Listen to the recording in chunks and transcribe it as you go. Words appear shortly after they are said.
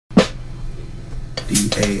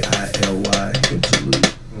D-A-I-L-Y, Interlude.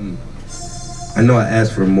 I know I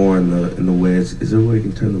asked for more in the wedge. Is there a way you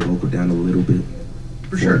can turn the vocal down a little bit?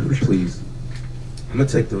 For sure. Please. I'm gonna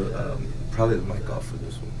take the probably the mic off for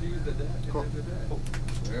this one. Cool.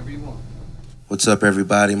 Wherever you want. What's up,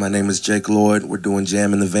 everybody? My name is Jake Lloyd. We're doing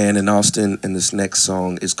Jam in the Van in Austin, and this next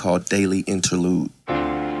song is called Daily Interlude.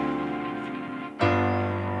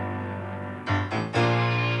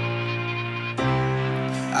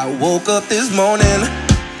 I woke up this morning,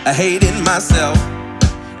 I hated myself.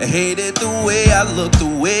 I hated the way I looked, the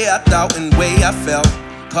way I thought, and the way I felt.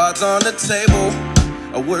 Cards on the table,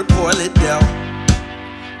 a word poorly dealt.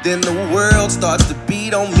 Then the world starts to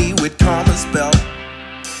beat on me with karma's spell.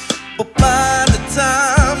 But by the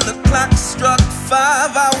time the clock struck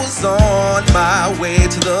 5, I was on my way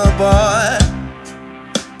to the bar.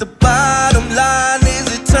 The bottom line is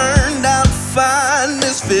it turned out fine.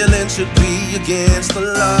 This feeling should be against the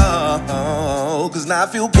law, 'cause now I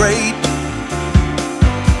feel great.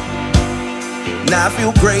 Now I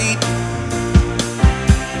feel great.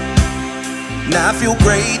 Now I feel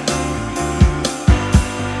great.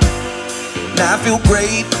 Now I feel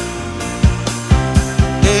great.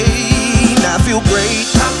 Hey, now I feel great.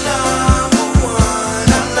 I'm number one.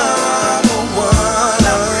 I'm number one.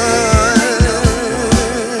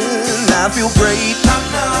 Now I feel great. I'm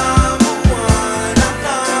number one. I'm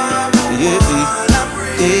number one.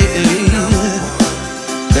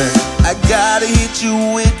 Yeah. I gotta hit you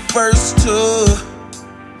with verse 2.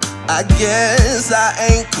 I guess I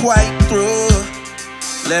ain't quite through.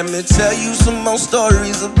 Let me tell you some more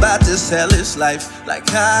stories about this hellish life. Like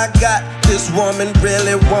how I got this woman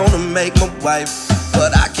really wanna make my wife,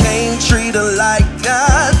 but I can't treat her like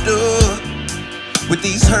I do, with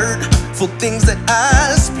these hurtful things that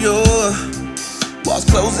I spew. Walls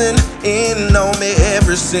closing in on me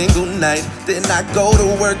every single night. Then I go to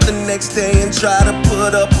work the next day and try to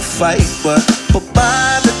put up a fight. But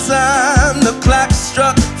by the time the clock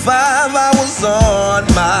struck 5, I was on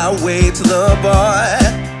my way to the bar.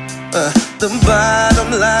 The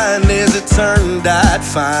bottom line is it turned out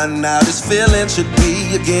fine. Now this feeling should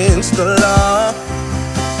be against the law,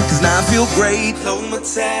 'cause now I feel great. Close my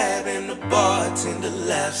tab and the bartender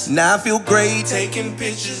laughs. Now I feel great. Taking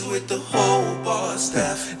pictures with the whole bar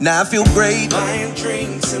staff. Now I feel great. Buying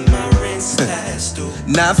drinks and my rent's past due.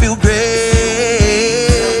 Now I feel great.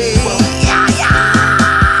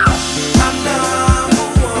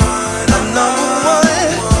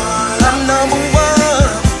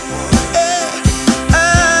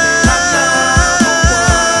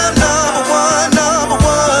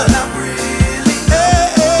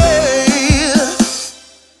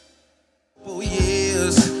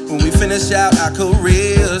 Finish out our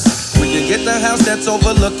careers, we can get the house that's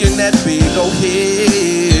overlooking that big old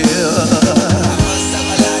hill.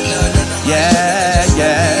 Yeah,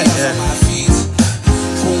 yeah, yeah.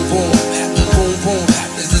 Boom, boom, boom, boom.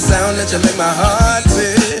 It's the sound that you make my heart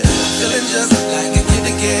feel. Feeling just like